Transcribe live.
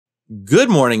Good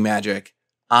morning, Magic.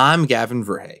 I'm Gavin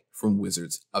Verhey from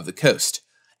Wizards of the Coast,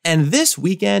 and this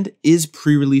weekend is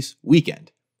pre-release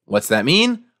weekend. What's that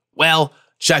mean? Well,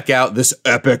 check out this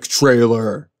epic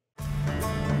trailer.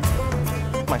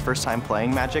 My first time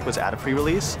playing Magic was at a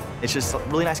pre-release. It's just a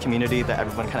really nice community that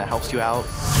everyone kind of helps you out.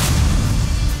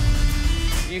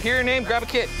 You hear your name, grab a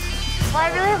kit. Well, I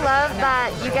really love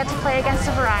that you get to play against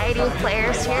a variety of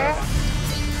players here.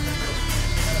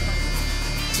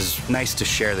 It's nice to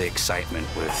share the excitement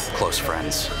with close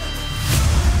friends.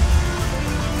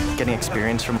 Getting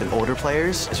experience from the older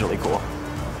players is really cool.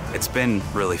 It's been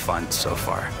really fun so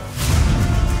far.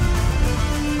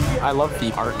 I love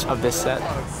the art of this set.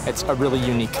 It's a really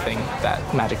unique thing that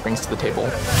Magic brings to the table.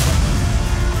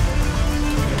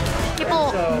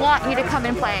 People want you to come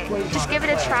and play. Just give it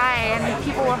a try and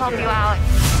people will help you out.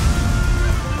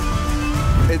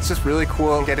 It's just really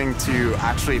cool getting to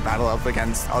actually battle up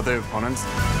against other opponents.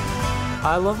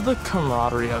 I love the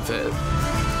camaraderie of it.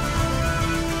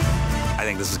 I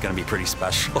think this is going to be pretty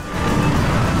special.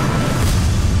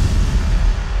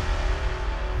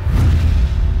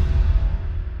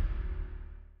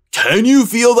 Can you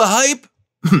feel the hype?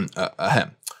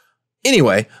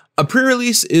 Anyway, a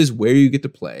pre-release is where you get to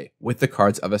play with the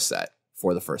cards of a set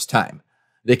for the first time.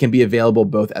 They can be available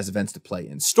both as events to play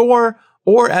in store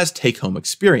or as take-home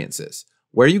experiences,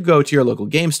 where you go to your local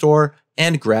game store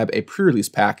and grab a pre-release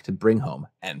pack to bring home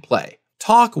and play.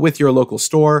 Talk with your local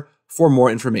store for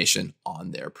more information on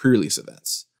their pre-release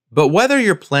events. But whether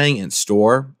you're playing in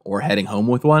store or heading home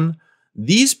with one,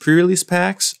 these pre-release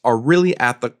packs are really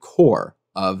at the core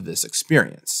of this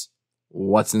experience.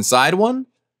 What's inside one?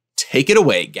 Take it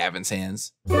away, Gavin's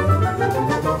hands.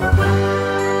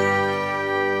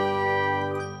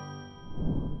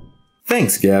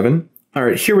 Thanks, Gavin. All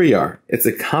right, here we are. It's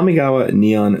a Kamigawa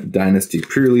Neon Dynasty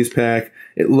pre-release pack.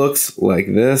 It looks like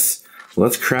this.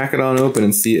 Let's crack it on open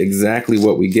and see exactly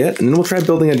what we get, and then we'll try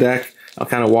building a deck. I'll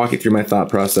kind of walk you through my thought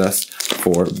process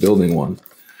for building one.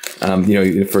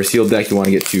 For a sealed deck, you want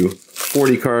to get to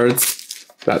 40 cards,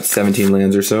 about 17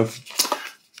 lands or so.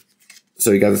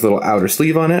 So you got this little outer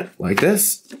sleeve on it, like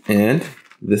this, and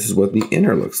this is what the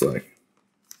inner looks like.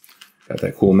 Got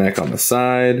that cool neck on the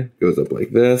side, goes up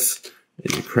like this.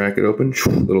 And you crack it open, a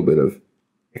little bit of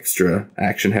extra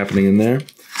action happening in there.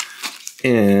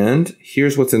 And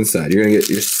here's what's inside. You're gonna get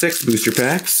your 6 booster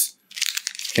packs.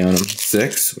 Count them,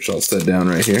 6, which I'll set down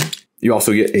right here. You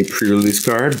also get a pre-release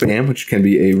card, BAM, which can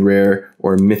be a rare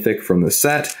or mythic from the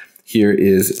set. Here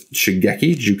is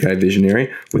Shigeki, Jukai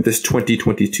Visionary, with this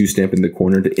 2022 stamp in the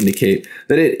corner to indicate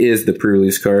that it is the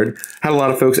pre-release card. Had a lot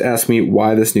of folks ask me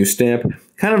why this new stamp.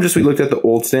 Kind of just we looked at the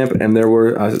old stamp and there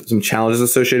were some challenges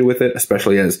associated with it,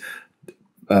 especially as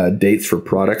dates for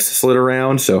products slid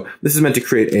around. So this is meant to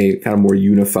create a kind of more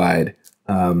unified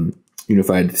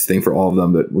thing for all of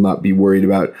them that will not be worried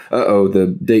about,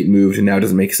 the date moved and now it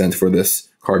doesn't make sense for this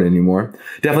card anymore.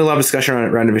 Definitely a lot of discussion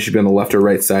around if it should be on the left or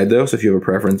right side though. So if you have a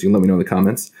preference, you can let me know in the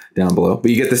comments down below.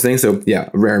 But you get this thing. So yeah,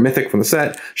 a rare mythic from the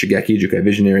set. Shigeki, Jukai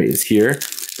Visionary is here.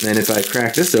 And then if I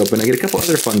crack this open, I get a couple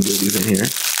other fun goodies in here.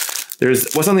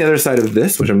 There's what's on the other side of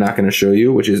this, which I'm not going to show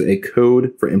you, which is a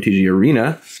code for MTG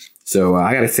Arena. So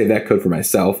I got to save that code for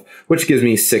myself, which gives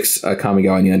me 6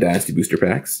 Kamigawa Neon Dynasty booster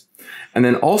packs. And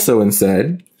then also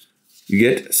inside, you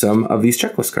get some of these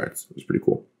checklist cards, which is pretty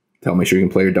cool. To make sure you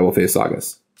can play your double phase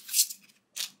sagas.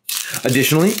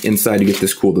 Additionally, inside you get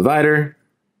this cool divider,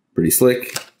 pretty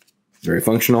slick, very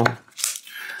functional.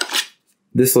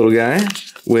 This little guy,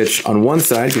 which on one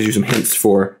side gives you some hints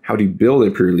for how to build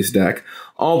a pre-release deck.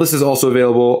 All this is also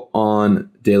available on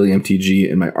Daily MTG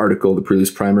in my article, The Pre-Release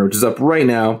Primer, which is up right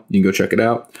now. You can go check it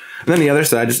out. And then the other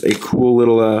side, just a cool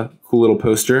little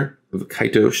poster of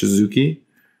Kaito Shizuki.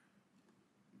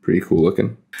 Pretty cool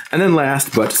looking. And then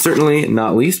last, but certainly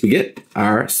not least, we get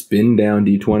our spin down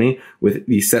D20 with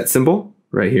the set symbol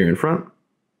right here in front.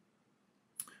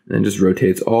 And then just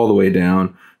rotates all the way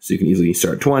down. So you can easily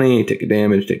start 20, take a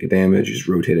damage, just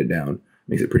rotate it down.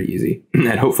 Makes it pretty easy.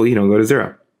 And hopefully you don't go to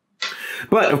 0.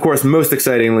 But of course, most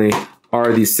excitingly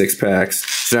are these 6 packs.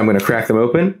 So now I'm going to crack them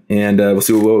open and we'll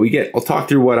see what we get. I'll talk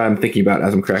through what I'm thinking about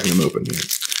as I'm cracking them open here.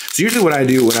 So usually what I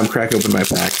do when I'm cracking open my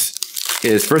packs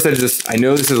is first I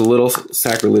know this is a little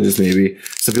sacrilegious maybe.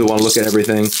 Some people want to look at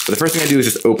everything. But the first thing I do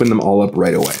is just open them all up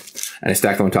right away. And I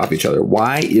stack them on top of each other.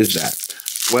 Why is that?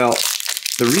 Well,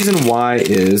 the reason why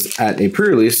is at a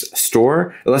pre-release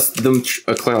store, it lets them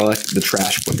collect the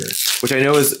trash quicker, which I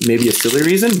know is maybe a silly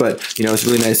reason, but it's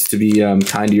really nice to be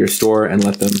kind to your store and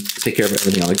let them take care of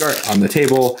everything on the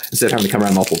table instead of having to come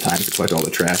around multiple times to collect all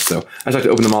the trash. So I just like to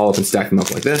open them all up and stack them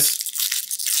up like this.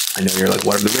 I know you're like,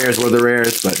 what are the rares? What are the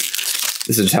rares? But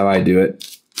this is just how I do it.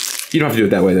 You don't have to do it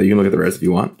that way, though. You can look at the rares if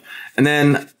you want. And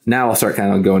then now I'll start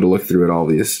kind of going to look through at all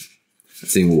these,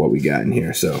 seeing what we got in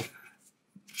here. So,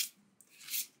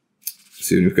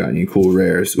 see if we've got any cool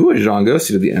rares. Ooh, a Django,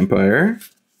 Seed of the Empire.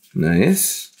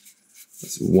 Nice.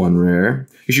 That's one rare.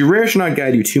 Usually rare should not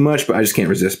guide you too much, but I just can't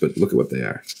resist, but look at what they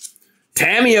are.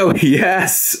 Tameo,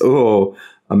 yes! Oh,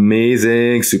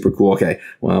 amazing. Super cool. Okay,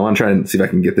 well, I want to try and see if I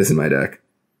can get this in my deck.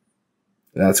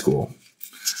 That's cool.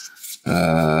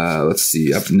 Let's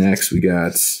see. Up next, we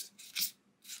got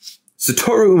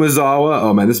Satoru Umezawa.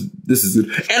 Oh man, this is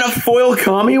good. And a foil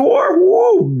Kamigawa.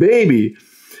 Whoa, baby!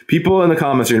 People in the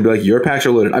comments are gonna be like, "Your packs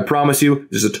are loaded." I promise you,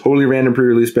 this is a totally random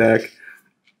pre-release pack.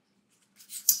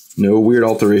 No weird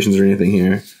alterations or anything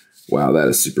here. Wow, that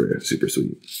is super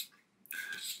sweet.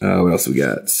 What else we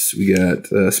got? We got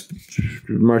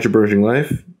March of Burgeoning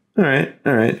Life. All right.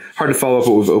 Hard to follow up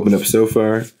what we've opened up so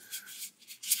far.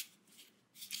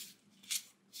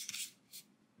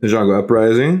 Django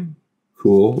Uprising.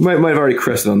 Cool. Might have already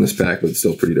crested on this pack, but it's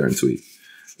still pretty darn sweet.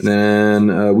 And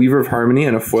then Weaver of Harmony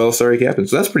and a foil Sorry Captain.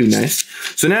 So that's pretty nice.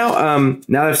 So now,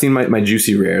 now that I've seen my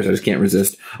juicy rares, I just can't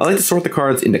resist. I like to sort the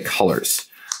cards into colors.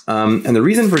 And the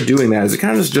reason for doing that is it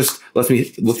kind of just lets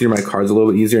me look through my cards a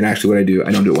little bit easier. And actually what I do,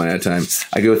 I don't do it one at a time.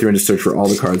 I go through and just search for all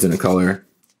the cards in a color.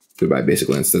 Goodbye, Basic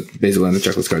Lands. Basically on the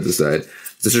checklist cards aside.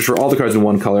 So search for all the cards in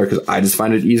one color because I just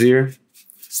find it easier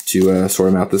to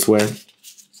sort them out this way.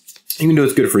 Even though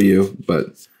it's good for you, but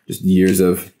just years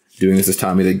of doing this has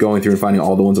taught me that going through and finding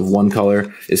all the ones of one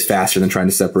color is faster than trying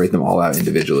to separate them all out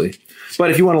individually.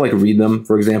 But if you want to like read them,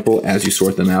 for example, as you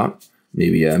sort them out,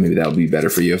 maybe that'll be better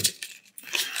for you.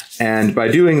 And by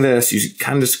doing this, you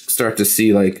kind of just start to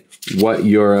see like what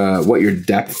your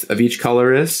depth of each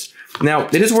color is. Now,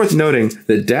 it is worth noting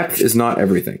that depth is not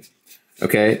everything.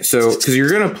 Okay, so because you're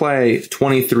going to play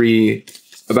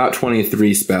about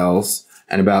 23 spells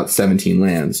and about 17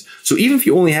 lands. So even if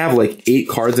you only have like 8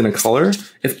 cards in a color,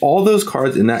 if all those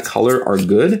cards in that color are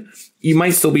good, you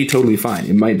might still be totally fine.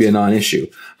 It might be a non-issue.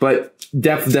 But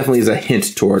depth definitely is a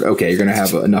hint toward, okay, you're going to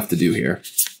have enough to do here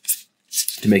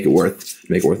to make it worth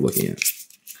looking at.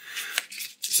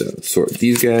 So sort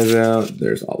these guys out.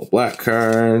 There's all the black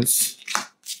cards.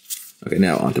 Okay,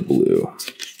 now onto blue.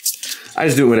 I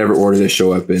just do it in whatever order they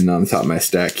show up in on the top of my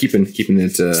stack, keeping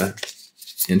it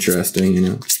interesting, you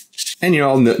know. And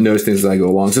I'll notice things as I go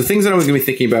along. So things that I'm going to be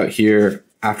thinking about here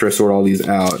after I sort all these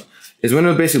out is when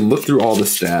I basically look through all the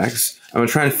stacks, I'm going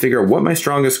to try and figure out what my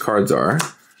strongest cards are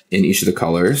in each of the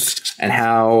colors and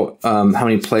how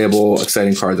many playable,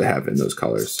 exciting cards I have in those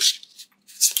colors.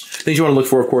 Things you want to look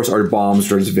for, of course, are bombs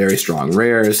versus very strong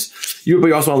rares. But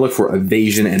you also want to look for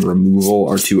evasion and removal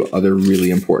are 2 other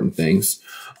really important things.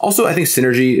 Also, I think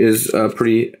synergy is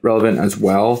pretty relevant as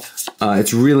well.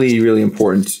 It's really, really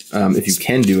important if you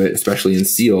can do it, especially in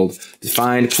sealed, to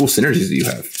find cool synergies that you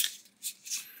have.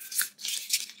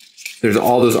 There's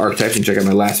all those archetypes. You can check out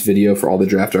my last video for all the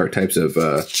draft archetypes of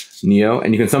Neo,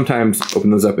 and you can sometimes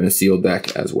open those up in a sealed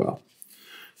deck as well.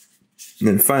 And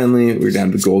then finally, we're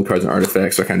down to gold cards and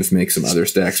artifacts, so I kind of just make some other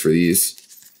stacks for these.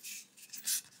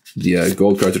 The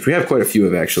gold cards, which we have quite a few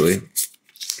of actually,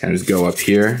 kind of just go up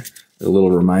here. A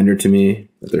little reminder to me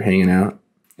that they're hanging out.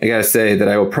 I gotta say that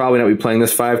I will probably not be playing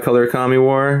this 5-color Kami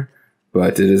War,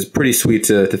 but it is pretty sweet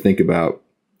to think about.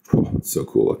 Oh, it's so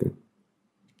cool looking.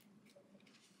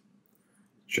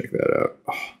 Check that out.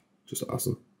 Oh, just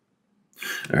awesome.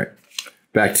 All right,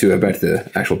 back to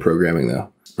the actual programming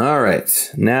though. All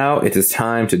right, now it is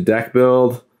time to deck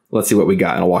build. Let's see what we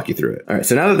got, and I'll walk you through it. All right,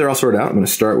 so now that they're all sorted out, I'm going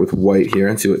to start with white here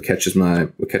and see what catches my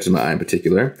eye in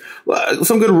particular. Well,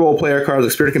 some good role player cards,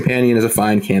 like Spirit Companion is a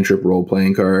fine cantrip role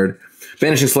playing card.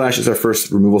 Banishing Slash is our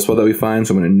first removal spell that we find,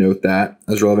 so I'm going to note that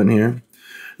as relevant here.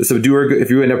 The Subduer, if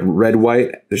you end up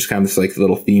red-white, there's kind of this like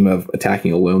little theme of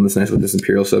attacking alone that's nice with this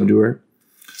Imperial Subduer.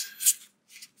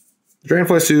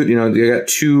 Dragonfly Suit, you got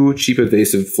 2 cheap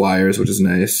evasive flyers, which is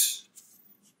nice.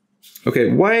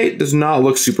 Okay, white does not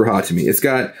look super hot to me. It's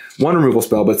got 1 removal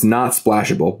spell, but it's not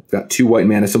splashable. It's got 2 white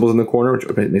mana symbols in the corner, which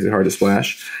makes it hard to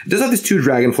splash. It does have these 2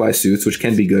 Dragonfly Suits, which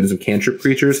can be good as some cantrip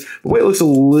creatures, but white looks a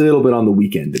little bit on the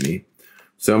weak end to me.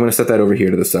 So I'm going to set that over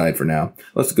here to the side for now.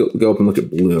 Let's go up and look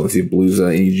at blue. Let's see if blue's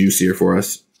any juicier for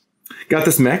us. Got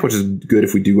this mech, which is good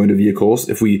if we do go into vehicles.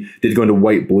 If we did go into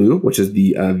white-blue, which is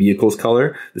the vehicles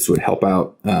color, this would help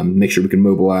out make sure we can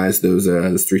mobilize those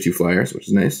 3/2 flyers, which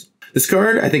is nice. This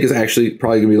card, I think, is actually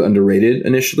probably going to be underrated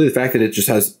initially. The fact that it just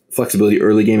has flexibility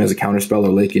early game as a counterspell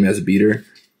or late game as a beater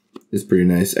is pretty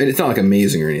nice. And it's not like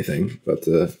amazing or anything, but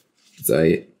it's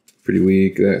pretty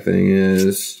weak. That thing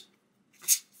is.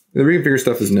 The reconfigure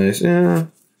stuff is nice. Yeah,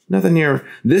 Nothing here.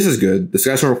 This is good. The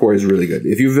Skystorm Quarry is really good.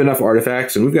 If you have enough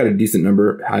artifacts, and we've got a decent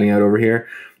number hiding out over here,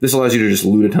 this allows you to just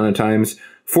loot a ton of times.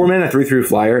 4 mana, 3/3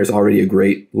 flyer is already a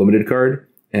great limited card.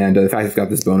 And the fact that it's got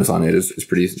this bonus on it is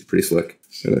pretty slick.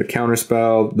 Another counter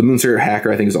spell. The Moonseeker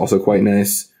Hacker, I think, is also quite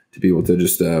nice to be able to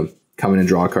just come in and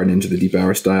draw a card into the Deep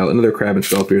Hour style. Another Crab and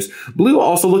Spell Pierce. Blue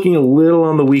also looking a little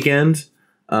on the weekend.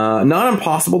 Not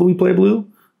impossible that we play blue,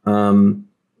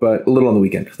 but a little on the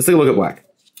weekend. Let's take a look at black.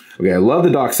 Okay, I love the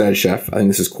Dockside Chef. I think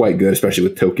this is quite good, especially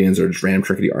with tokens or just random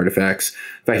trinkety artifacts.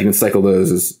 The fact you can cycle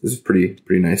those is pretty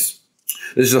nice.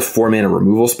 This is a 4 mana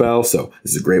removal spell, so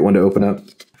this is a great one to open up.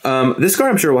 This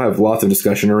card, I'm sure we'll have lots of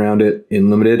discussion around it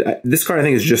in limited. This card, I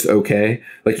think, is just okay.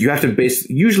 Like, you have to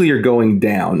usually you're going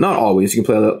down. Not always. You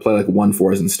can play like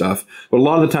 1/4s and stuff. But a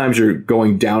lot of the times you're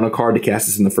going down a card to cast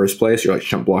this in the first place. You're like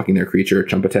chump blocking their creature,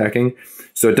 chump attacking.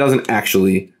 So it doesn't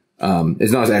actually,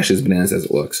 it's not actually as bananas as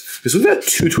it looks. Because we've got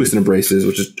 2 Twisted Embraces,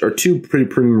 which are 2 pretty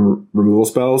premium removal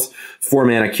spells. 4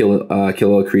 mana kill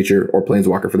a creature, or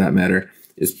planeswalker for that matter,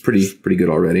 is pretty good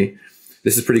already.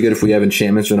 This is pretty good if we have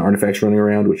enchantments and artifacts running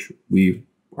around, which we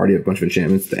already have a bunch of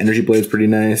enchantments. The Energy Blade's pretty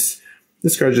nice.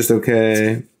 This card's just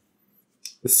okay.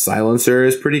 The Silencer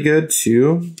is pretty good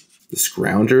too. The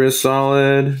Scrounger is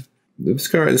solid. This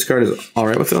card is all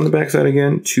right. What's it on the backside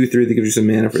again? 2/3 that gives you some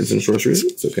mana for instant sorcery.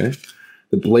 It's okay.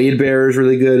 The Blade Bearer is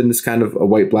really good in this kind of a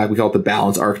white-black. We call it the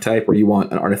balance archetype, where you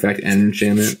want an artifact and an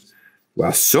enchantment. Wow,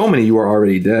 so many You Are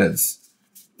Already Deads.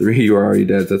 3 You Are Already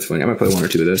Dead. That's funny. I might play 1 or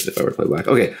 2 of this if I were to play black.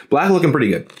 Okay, black looking pretty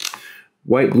good.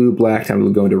 White, blue, black. Time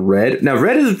to go into red. Now,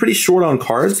 red is pretty short on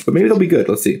cards, but maybe they'll be good.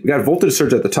 Let's see. We got Voltage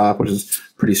Surge at the top, which is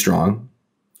pretty strong.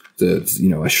 It's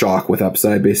a shock with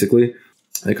upside, basically.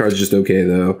 The card's just okay,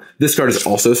 though. This card is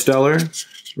also stellar,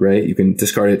 right? You can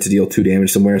discard it to deal 2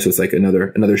 damage somewhere, so it's like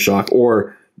another shock.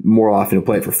 Or more often, you'll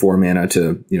play it for 4 mana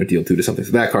to deal 2 to something.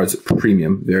 So that card's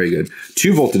premium, very good.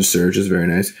 2 Voltage Surge is very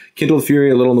nice. Kindled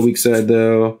Fury, a little on the weak side,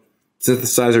 though.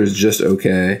 Synthesizer is just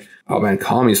okay. Oh man,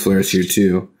 Kami's Flare is here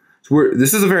too. So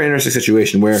this is a very interesting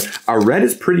situation where our red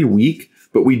is pretty weak,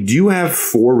 but we do have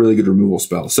 4 really good removal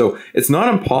spells. So it's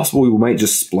not impossible we might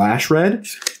just splash red.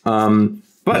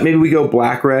 But maybe we go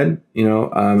black red,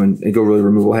 and go really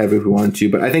removal heavy if we wanted to.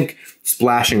 But I think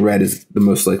splashing red is the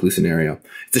most likely scenario.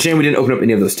 It's a shame we didn't open up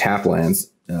any of those tap lands,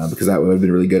 because that would have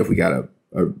been really good if we got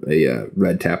a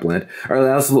red tap land. All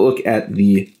right, let's look at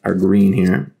our green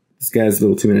here. This guy's a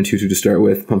little 2 mana 2/2 to start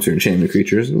with. Pumps your enchantment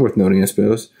creatures. Worth noting, I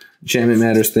suppose. Enchantment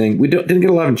Matters thing. We didn't get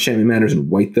a lot of Enchantment Matters in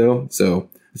white, though. So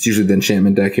it's usually the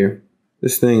enchantment deck here.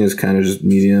 This thing is kind of just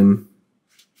medium.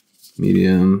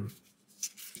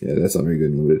 Yeah, that's not very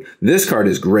good in limited. This card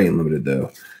is great in limited,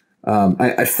 though.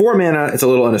 At 4 mana, it's a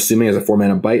little unassuming as a 4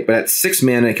 mana bite, but at 6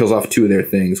 mana, it kills off 2 of their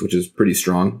things, which is pretty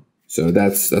strong. So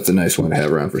that's a nice one to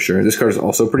have around for sure. This card is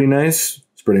also pretty nice.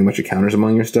 Spreading a bunch of counters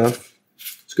among your stuff.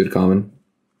 It's good common.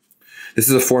 This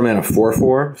is a 4 mana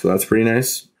 4/4, so that's pretty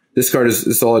nice. This card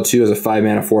is solid too, as a 5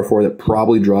 mana 4/4 that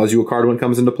probably draws you a card when it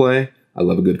comes into play. I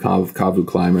love a good Kavu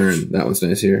Climber, and that one's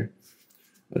nice here.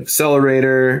 An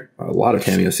Accelerator, a lot of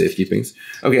Cameo Safekeepings.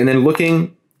 Okay, and then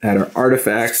looking at our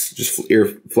artifacts, just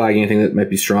flagging anything that might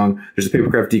be strong. There's a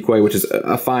Papercraft Decoy, which is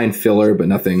a fine filler, but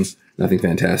nothing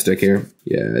fantastic here.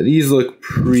 Yeah, these look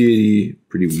pretty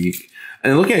weak.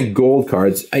 And then looking at gold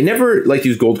cards, I never like to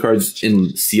use gold cards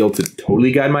in Seal to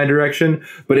totally guide my direction,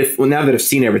 but now that I've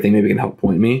seen everything, maybe it can help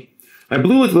point me. My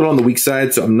blue looks a little on the weak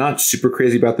side, so I'm not super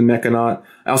crazy about the Mechanaut.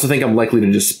 I also think I'm likely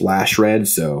to just splash red,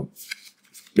 so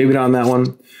maybe not on that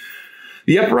one.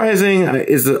 The Uprising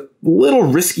is a little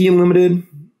risky and limited.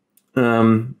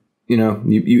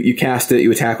 You cast it,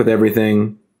 you attack with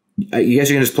everything. You guess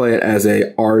you can just play it as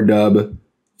a R-dub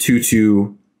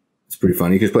 2/2. It's pretty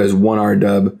funny. You can just play it as 1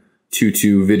 R-dub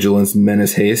 2/2 Vigilance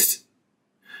Menace Haste,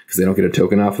 because they don't get a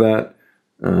token off that.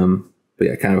 But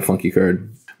yeah, kind of a funky card.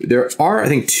 There are, I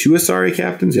think, 2 Asari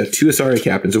Captains. Yeah, 2 Asari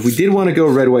Captains. So if we did want to go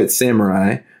Red-White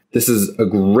Samurai, this is a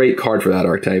great card for that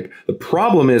archetype. The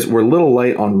problem is we're a little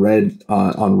light on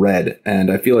red,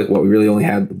 and I feel like we really only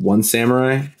had 1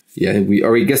 Samurai. Yeah,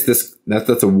 I guess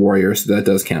that's a warrior, so that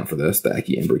does count for this. The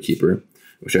Aki Ember Keeper,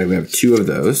 which we have 2 of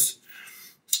those.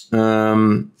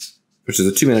 Which is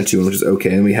a 2 mana 2, which is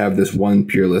okay. And we have this 1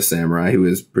 Peerless Samurai who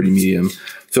is pretty medium.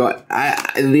 So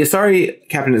the Asari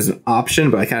Captain is an option,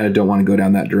 but I kind of don't want to go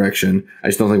down that direction. I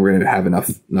just don't think we're going to have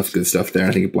enough good stuff there.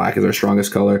 I think black is our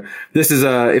strongest color. This is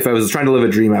if I was trying to live a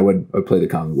dream, I would play the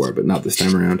Kamigawa, but not this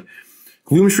time around.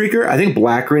 Gloom Shrieker, I think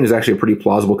black green is actually a pretty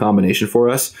plausible combination for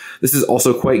us. This is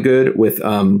also quite good with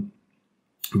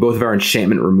both of our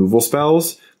enchantment removal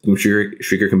spells. Gloom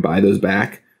Shrieker can buy those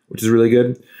back, which is really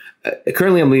good.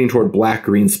 Currently, I'm leaning toward black,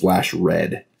 green, splash,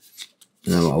 red.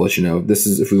 And I'll let you know. This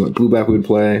is if we went blue-black, we would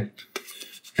play.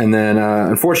 And then,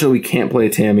 unfortunately, we can't play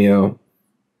Tamiyo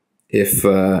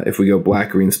if we go black,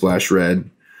 green, splash, red,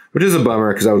 which is a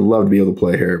bummer because I would love to be able to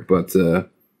play her. But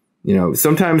you know,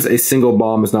 sometimes a single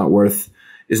bomb is not worth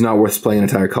playing an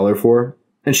entire color for.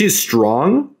 And she's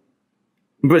strong,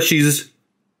 but she's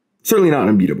certainly not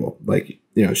unbeatable. Like,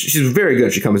 you know, she's very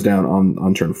good. She comes down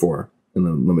on turn 4 in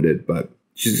the limited, but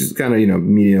she's kind of, you know,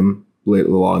 medium, a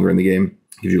little longer in the game.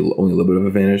 Gives you only a little bit of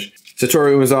advantage.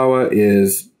 Satoru Umezawa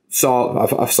is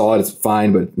solid. It's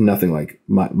fine, but nothing like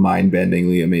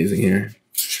mind-bendingly amazing here.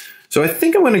 So I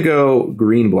think I'm going to go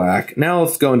green-black. Now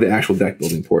let's go into the actual deck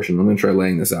building portion. I'm going to try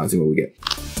laying this out and see what we get.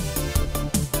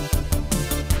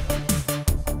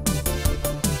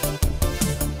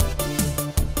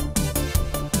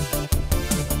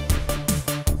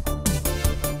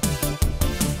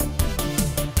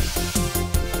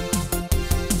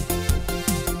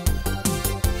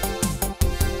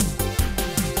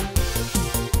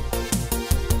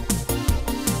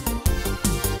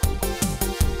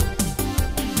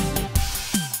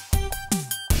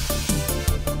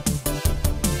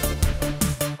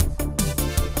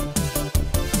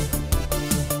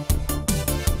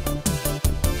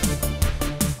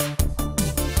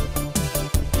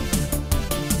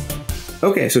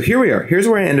 Okay, so here we are. Here's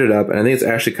where I ended up, and I think it's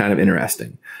actually kind of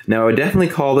interesting. Now, I would definitely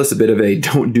call this a bit of a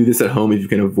don't do this at home if you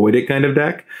can avoid it kind of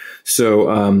deck. So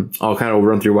I'll kind of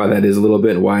run through why that is a little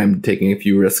bit and why I'm taking a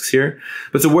few risks here.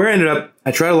 But so where I ended up,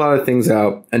 I tried a lot of things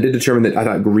out and did determine that I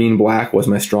thought green-black was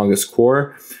my strongest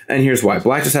core. And here's why.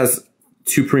 Black just has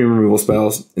 2 premium removal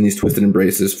spells in these Twisted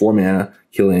Embraces, 4 mana,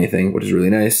 kill anything, which is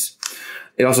really nice.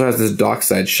 It also has this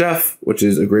Dockside Chef, which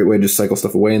is a great way to just cycle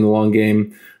stuff away in the long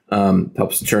game.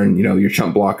 Helps turn, you know, your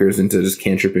chump blockers into just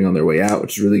cantripping on their way out,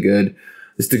 which is really good.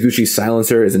 This Taguchi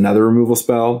Silencer is another removal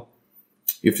spell.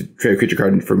 You have to trade a creature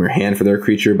card from your hand for their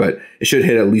creature, but it should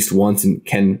hit at least once and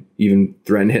can even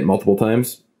threaten to hit multiple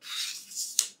times.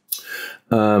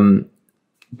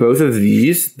 Both of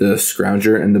these, the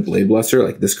Scrounger and the Blade Blesser,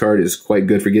 like this card is quite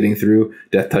good for getting through.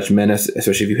 Death Touch Menace,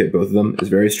 especially if you hit both of them, is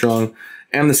very strong.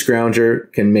 And the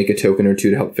Scrounger can make a token or 2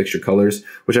 to help fix your colors,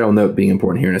 which I will note being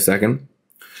important here in a second.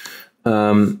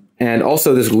 And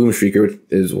also this Gloom Shrieker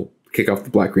we'll kick off the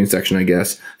black-green section, I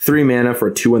guess. 3 mana for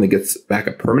a 2/1 that gets back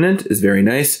a permanent is very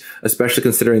nice, especially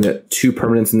considering that 2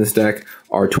 permanents in this deck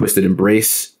are Twisted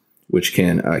Embrace, which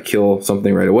can kill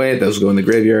something right away. Those go in the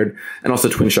graveyard. And also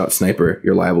Twin Shot Sniper,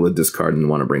 you're liable to discard and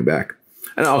want to bring back.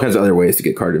 And all kinds of other ways to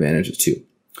get card advantages too.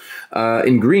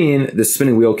 In green, the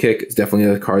Spinning Wheel Kick is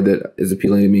definitely a card that is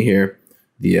appealing to me here.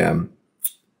 The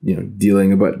you know,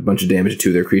 dealing a bunch of damage to 2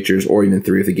 of their creatures, or even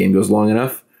 3 if the game goes long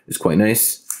enough, is quite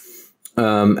nice.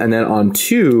 And then on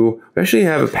 2, we actually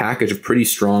have a package of pretty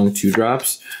strong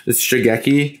 2-drops. This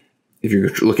Shigeki, if you're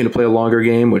looking to play a longer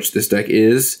game, which this deck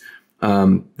is,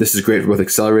 this is great for both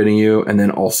accelerating you and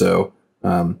then also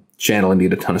channeling to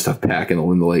get a ton of stuff back in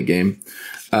the late game.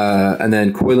 And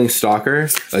then Coiling Stalker,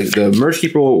 like the Merge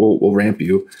Keeper will ramp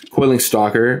you. Coiling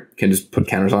Stalker can just put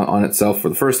counters on itself for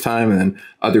the first time and then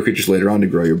other creatures later on to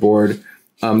grow your board.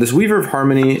 This Weaver of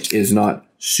Harmony is not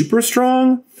super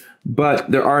strong, but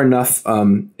there are enough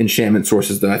enchantment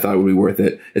sources that I thought would be worth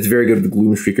it. It's very good with the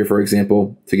Gloom Shrieker, for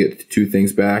example, to get 2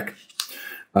 things back.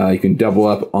 You can double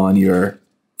up on your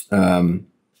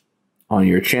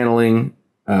channeling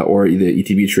or the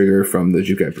ETB trigger from the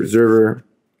Jukai Preserver.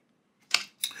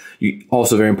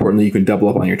 Also, very importantly, you can double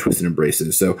up on your Twisted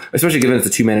Embraces. So, especially given it's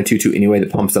a 2 mana 2/2 anyway that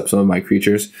pumps up some of my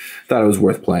creatures, thought it was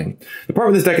worth playing. The part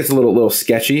where this deck is a little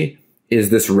sketchy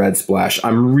is this red splash.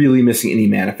 I'm really missing any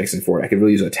mana fixing for it. I could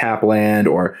really use a tap land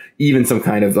or even some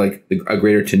kind of like a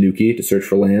greater Tanuki to search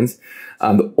for lands.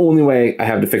 The only way I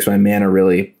have to fix my mana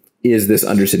really is this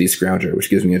Undercity Scrounger,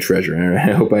 which gives me a treasure, and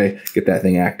I hope I get that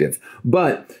thing active.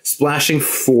 But splashing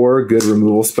 4 good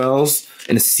removal spells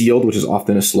in a sealed, which is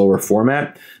often a slower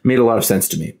format, made a lot of sense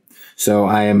to me. So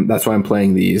that's why I'm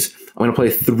playing these. I'm going to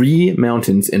play 3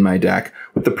 mountains in my deck,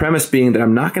 with the premise being that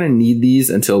I'm not going to need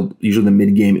these until usually the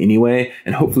mid game anyway,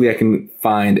 and hopefully I can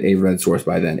find a red source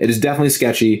by then. It is definitely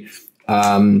sketchy.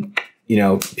 You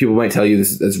know, people might tell you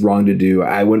this is wrong to do.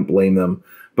 I wouldn't blame them.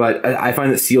 But I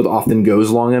find that sealed often goes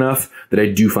long enough that I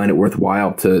do find it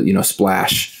worthwhile to, you know,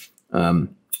 splash for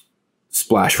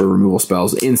removal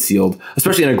spells in sealed,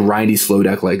 especially in a grindy slow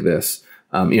deck like this.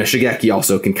 You know, Shigeki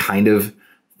also can kind of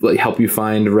like help you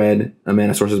find red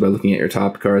mana sources by looking at your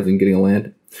top cards and getting a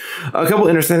land. A couple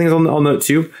interesting things I'll note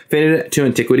too. Faded to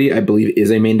Antiquity, I believe,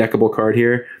 is a main deckable card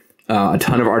here. A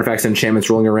ton of artifacts and enchantments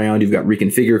rolling around. You've got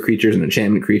reconfigure creatures and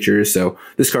enchantment creatures. So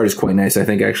this card is quite nice, I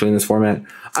think, actually, in this format.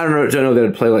 I don't know that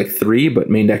I'd play like 3, but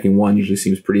main decking 1 usually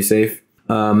seems pretty safe.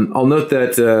 I'll note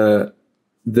that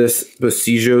this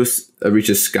Bosijos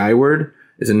reaches skyward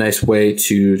is a nice way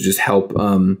to just help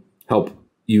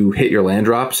you hit your land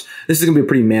drops. This is going to be a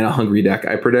pretty mana hungry deck,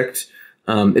 I predict.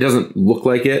 It doesn't look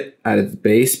like it at its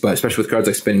base, but especially with cards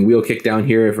like Spinning Wheel Kick down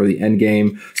here for the end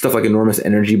game, stuff like Enormous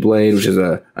Energy Blade, which is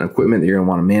an equipment that you're going to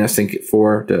want to mana sink it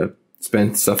for to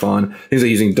spend stuff on. Things like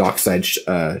using Dockside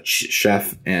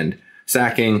Chef and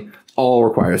sacking all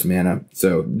requires mana.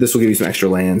 So this will give you some extra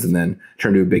lands and then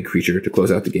turn to a big creature to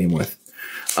close out the game with.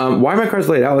 Why are my cards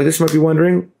laid out like this, you might be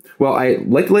wondering? Well, I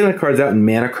like to lay my cards out in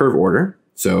mana curve order.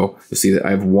 So you'll see that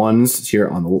I have ones here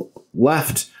on the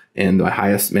left and the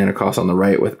highest mana cost on the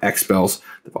right with X spells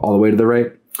all the way to the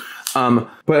right.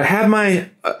 But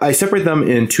I separate them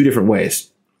in two different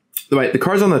ways. The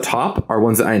cards on the top are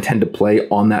ones that I intend to play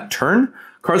on that turn.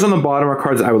 Cards on the bottom are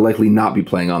cards that I would likely not be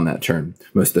playing on that turn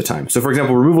most of the time. So for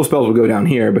example, removal spells will go down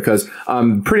here because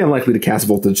I'm pretty unlikely to cast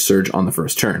Voltage Surge on the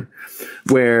first turn.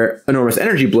 Where Enormous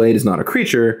Energy Blade is not a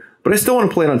creature, but I still want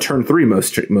to play it on turn 3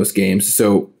 most games.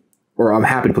 So, or I'm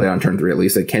happy to play it on turn 3 at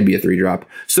least. It can be a 3-drop.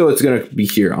 So it's going to be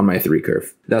here on my 3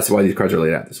 curve. That's why these cards are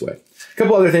laid out this way. A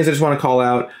couple other things I just want to call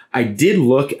out. I did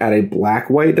look at a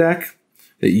black-white deck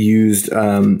that used,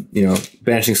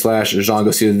 Banishing Slash,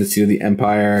 Zhango, Seal of the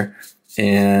Empire,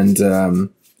 and,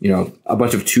 a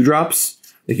bunch of 2-drops.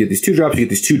 You get these 2-drops, you get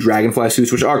these 2 Dragonfly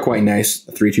suits, which are quite nice.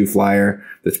 A 3/2 flyer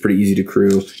that's pretty easy to crew.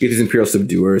 You get these Imperial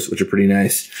Subduers, which are pretty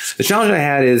nice. The challenge I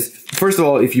had is, first of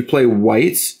all, if you play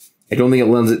white, I don't think it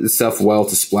lends itself well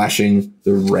to splashing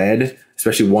the red,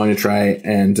 especially wanting to try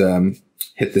and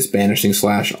hit this Banishing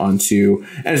Slash onto.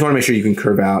 And I just want to make sure you can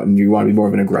curve out and you want to be more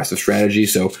of an aggressive strategy.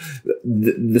 So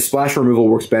the splash removal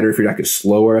works better if your deck is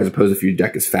slower as opposed to if your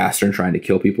deck is faster and trying to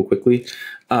kill people quickly.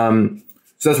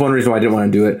 So that's one reason why I didn't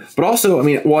want to do it. But also, I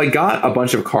mean, while I got a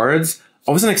bunch of cards,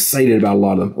 I wasn't excited about a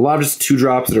lot of them. A lot of just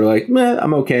 2-drops that are like, meh,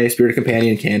 I'm okay. Spirit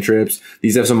Companion, cantrips.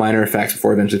 These have some minor effects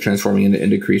before eventually transforming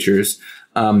into creatures.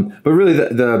 But really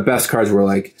the best cards were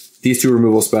like these 2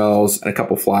 removal spells and a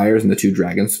couple flyers and the 2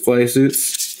 Dragonfly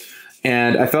suits.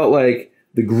 And I felt like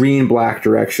the green-black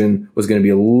direction was going to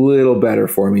be a little better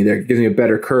for me. It gives me a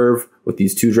better curve with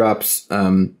these 2-drops.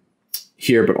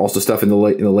 Here, but also stuff in the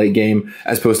late game,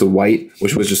 as opposed to white,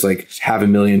 which was just like half a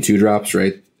million 2-drops,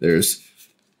 right? There's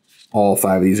all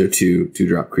 5 of these are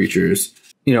 2-drop creatures.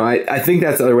 I think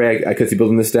that's the other way I could see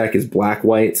building this deck is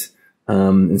black-white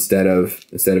instead of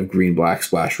green-black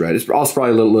splash red. It's also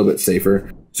probably a little bit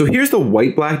safer. So here's the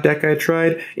white-black deck I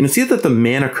tried. And you'll see that the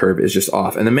mana curve is just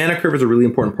off. And the mana curve is a really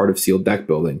important part of sealed deck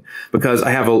building because I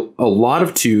have a lot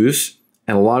of 2s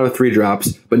and a lot of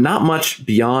 3-drops, but not much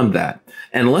beyond that.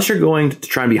 And unless you're going to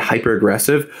try and be hyper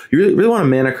aggressive, you really want a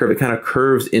mana curve that kind of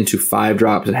curves into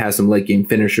 5-drops and has some late game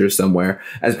finishers somewhere,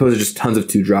 as opposed to just tons of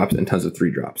 2-drops and tons of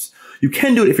 3-drops. You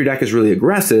can do it if your deck is really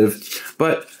aggressive,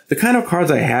 but the kind of cards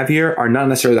I have here are not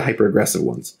necessarily the hyper aggressive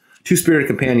ones. 2 Spirited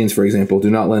Companions, for example, do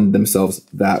not lend themselves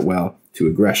that well to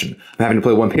aggression. I'm having to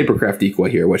play 1 Papercraft Decoy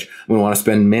here, which I'm going to want to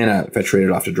spend mana if I trade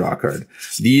it off to draw a card.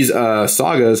 These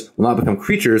sagas will not become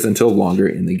creatures until longer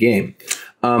in the game.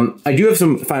 I do have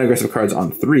some fine aggressive cards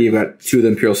on 3. I've got 2 of the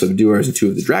Imperial Subduers and 2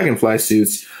 of the Dragonfly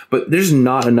suits, but there's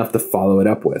not enough to follow it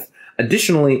up with.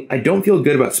 Additionally, I don't feel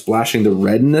good about splashing the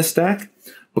red in this deck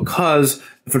because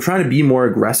if I'm trying to be more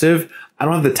aggressive, I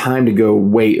don't have the time to go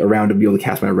wait around to be able to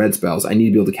cast my red spells. I need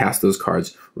to be able to cast those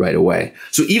cards right away.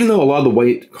 So even though a lot of the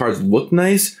white cards look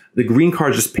nice, the green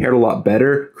cards just paired a lot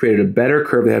better, created a better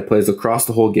curve that had plays across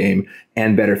the whole game,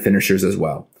 and better finishers as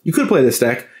well. You could play this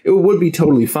deck. It would be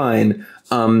totally fine,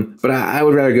 but I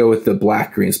would rather go with the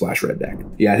black-green splash red deck.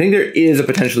 Yeah, I think there is a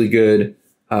potentially good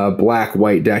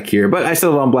black-white deck here, but I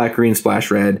still on black-green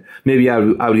splash red. Maybe I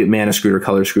would get mana screwed or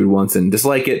color screwed once and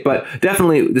dislike it, but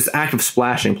definitely this act of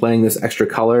splashing, playing this extra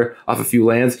color off a few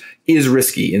lands, is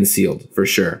risky in sealed, for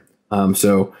sure.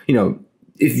 So,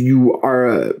 if you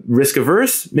are risk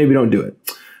averse, maybe don't do it.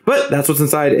 But that's what's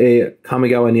inside a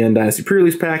Kamigawa Neon Dynasty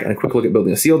Prerelease pack and a quick look at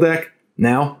building a sealed deck.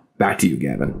 Now, back to you,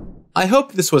 Gavin. I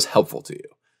hope this was helpful to you.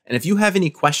 And if you have any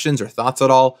questions or thoughts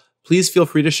at all, please feel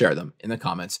free to share them in the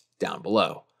comments down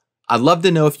below. I'd love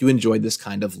to know if you enjoyed this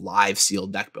kind of live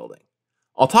sealed deck building.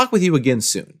 I'll talk with you again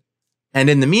soon. And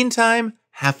in the meantime,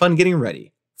 have fun getting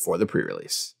ready for the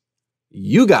pre-release.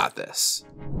 You got this,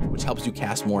 which helps you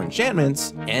cast more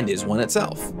enchantments and is one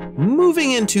itself.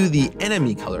 Moving into the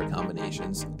enemy color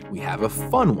combinations, we have a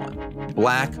fun one,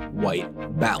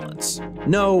 black-white balance.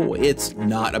 No, it's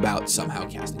not about somehow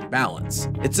casting balance.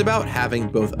 It's about having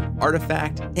both an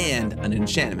artifact and an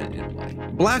enchantment in play.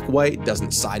 Black-white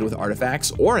doesn't side with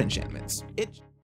artifacts or enchantments. It